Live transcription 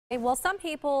Well, some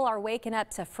people are waking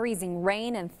up to freezing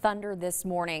rain and thunder this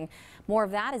morning. More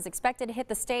of that is expected to hit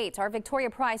the state. Our Victoria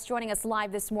Price joining us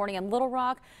live this morning in Little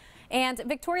Rock. And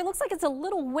Victoria, looks like it's a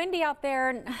little windy out there,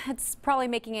 and it's probably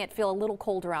making it feel a little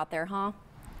colder out there, huh?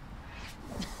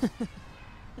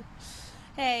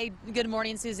 Hey, good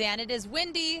morning, Suzanne. It is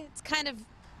windy. It's kind of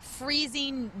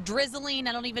freezing, drizzling.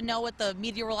 I don't even know what the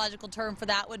meteorological term for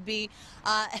that would be.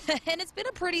 And it's been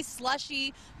a pretty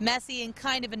slushy, messy, and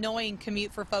kind of annoying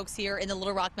commute for folks here in the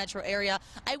Little Rock metro area.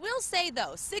 I will say,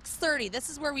 though, 6:30, this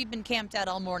is where we've been camped out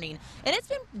all morning, and it's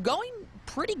been going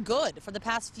pretty good for the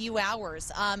past few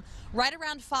hours. Right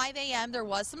around 5 a.m. there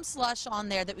was some slush on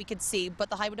there that we could see, but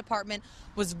the highway department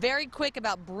was very quick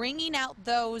about bringing out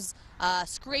those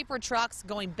scraper trucks,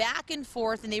 going back and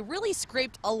forth, and they really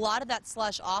scraped a lot of that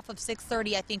slush off of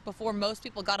 6:30, I think, before most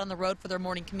people got on the road for their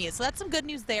morning commute. So that's some good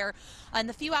news there. In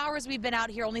the few hours we've been out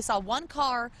here, only saw one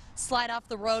car slide off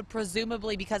the road,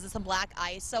 presumably because of some black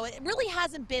ice. So it really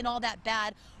hasn't been all that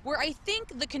bad. Where I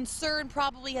think the concern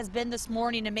probably has been this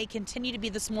morning, and may continue to be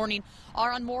this morning,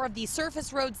 are on more of the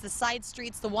surface roads, the side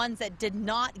streets, the ones that did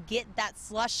not get that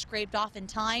slush scraped off in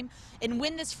time. And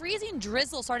when this freezing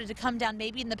drizzle started to come down,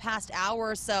 maybe in the past hour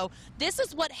or so, this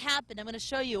is what happened. I'm going to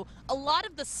show you. A lot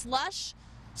of the slush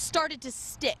started to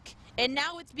stick, and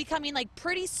now it's becoming like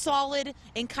pretty solid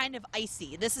and kind of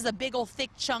icy. This is a big old thick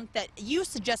chunk that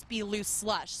used to just be loose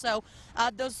slush. So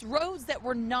those roads that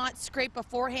were not scraped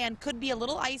beforehand could be a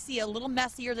little icy, a little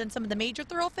messier than some of the major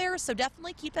thoroughfares. So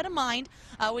definitely keep that in mind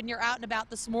when you're out and about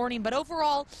this morning. But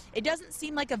overall, it doesn't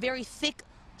seem like a very thick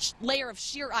layer of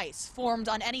sheer ice formed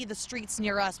on any of the streets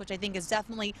near us, which I think is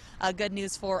definitely good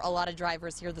news for a lot of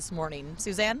drivers here this morning.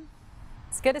 Suzanne?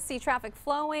 It's good to see traffic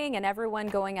flowing and everyone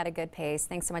going at a good pace.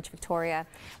 Thanks so much, Victoria.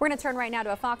 We're going to turn right now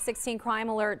to a Fox 16 crime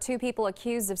alert. 2 people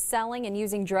accused of selling and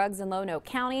using drugs in Lonoke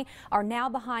County are now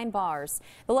behind bars.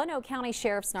 The Lonoke County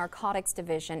Sheriff's Narcotics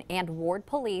Division and Ward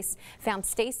Police found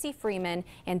Stacy Freeman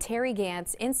and Terry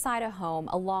Gantz inside a home,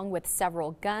 along with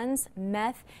several guns,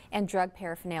 meth, and drug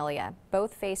paraphernalia.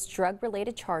 Both face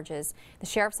drug-related charges. The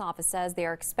Sheriff's Office says they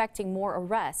are expecting more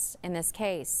arrests in this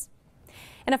case.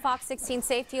 In a Fox 16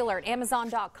 safety alert,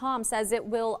 Amazon.com says it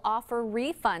will offer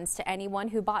refunds to anyone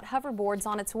who bought hoverboards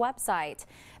on its website.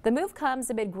 The move comes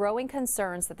amid growing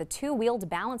concerns that the 2-wheeled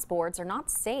balance boards are not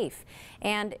safe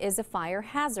and is a fire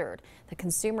hazard. The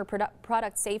Consumer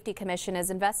Product Safety Commission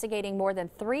is investigating more than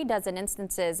 3 dozen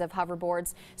instances of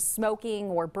hoverboards smoking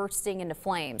or bursting into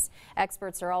flames.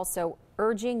 Experts are also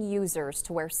urging users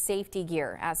to wear safety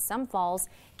gear, as some falls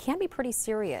can be pretty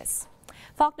serious.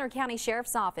 Faulkner County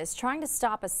Sheriff's Office trying to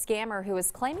stop a scammer who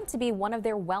is claiming to be one of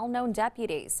their well-known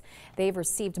deputies. They've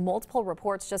received multiple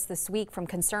reports just this week from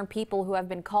concerned people who have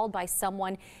been called by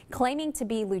someone claiming to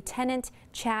be Lieutenant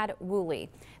Chad Woolley.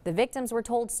 The victims were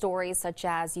told stories such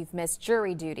as you've missed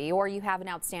jury duty or you have an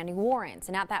outstanding warrant.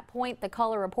 And at that point, the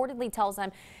caller reportedly tells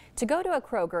them to go to a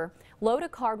Kroger, load a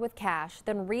card with cash,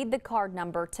 then read the card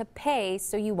number to pay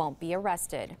so you won't be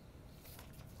arrested.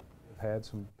 Had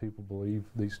some people believe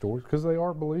these stories because they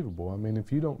are believable. I mean,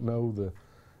 if you don't know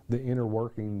the inner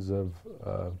workings of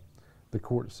the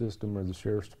court system or the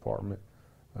sheriff's department,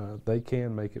 they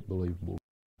can make it believable.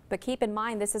 But keep in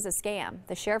mind, this is a scam.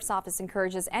 The Sheriff's Office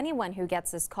encourages anyone who gets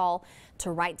this call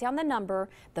to write down the number,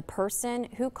 the person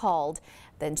who called,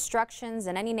 the instructions,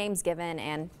 and any names given,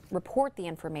 and report the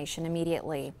information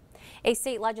immediately. A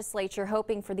state legislature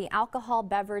hoping for the Alcohol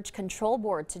Beverage Control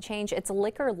Board to change its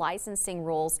liquor licensing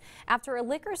rules after a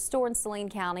liquor store in Saline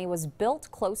County was built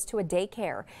close to a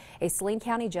daycare. A Saline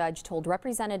County judge told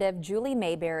Representative Julie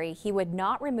Mayberry he would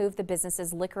not remove the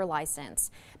business's liquor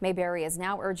license. Mayberry is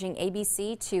now urging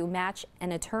ABC to match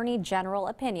an Attorney General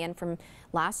opinion from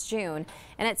last June,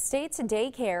 and it states a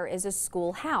daycare is a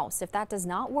schoolhouse. If that does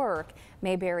not work,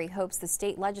 Mayberry hopes the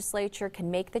state legislature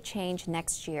can make the change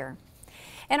next year.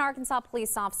 An Arkansas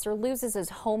police officer loses his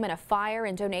home in a fire,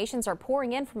 and donations are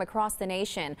pouring in from across the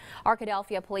nation.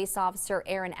 Arkadelphia police officer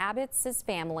Aaron Abbott's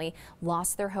family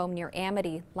lost their home near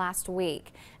Amity last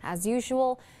week. As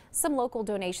usual, some local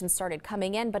donations started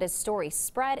coming in, but his story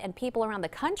spread and people around the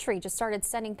country just started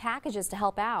sending packages to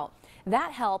help out.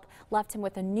 That help left him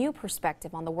with a new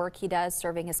perspective on the work he does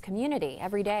serving his community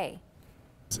every day.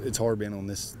 It's hard being on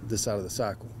this side of the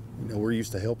cycle. You know, we're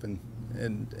used to helping,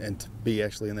 and to be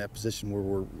actually in that position where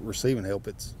we're receiving help,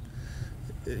 it's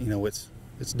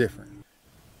different.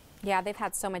 Yeah, they've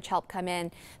had so much help come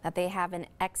in that they have an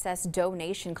excess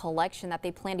donation collection that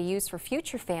they plan to use for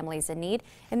future families in need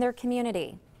in their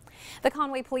community. The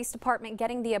Conway Police Department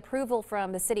getting the approval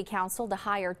from the City Council to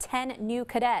hire 10 new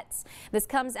cadets. This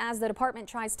comes as the department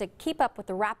tries to keep up with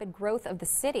the rapid growth of the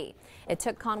city. It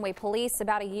took Conway Police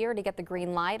about a year to get the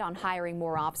green light on hiring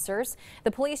more officers.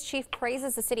 The police chief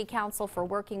praises the City Council for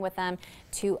working with them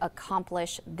to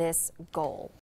accomplish this goal.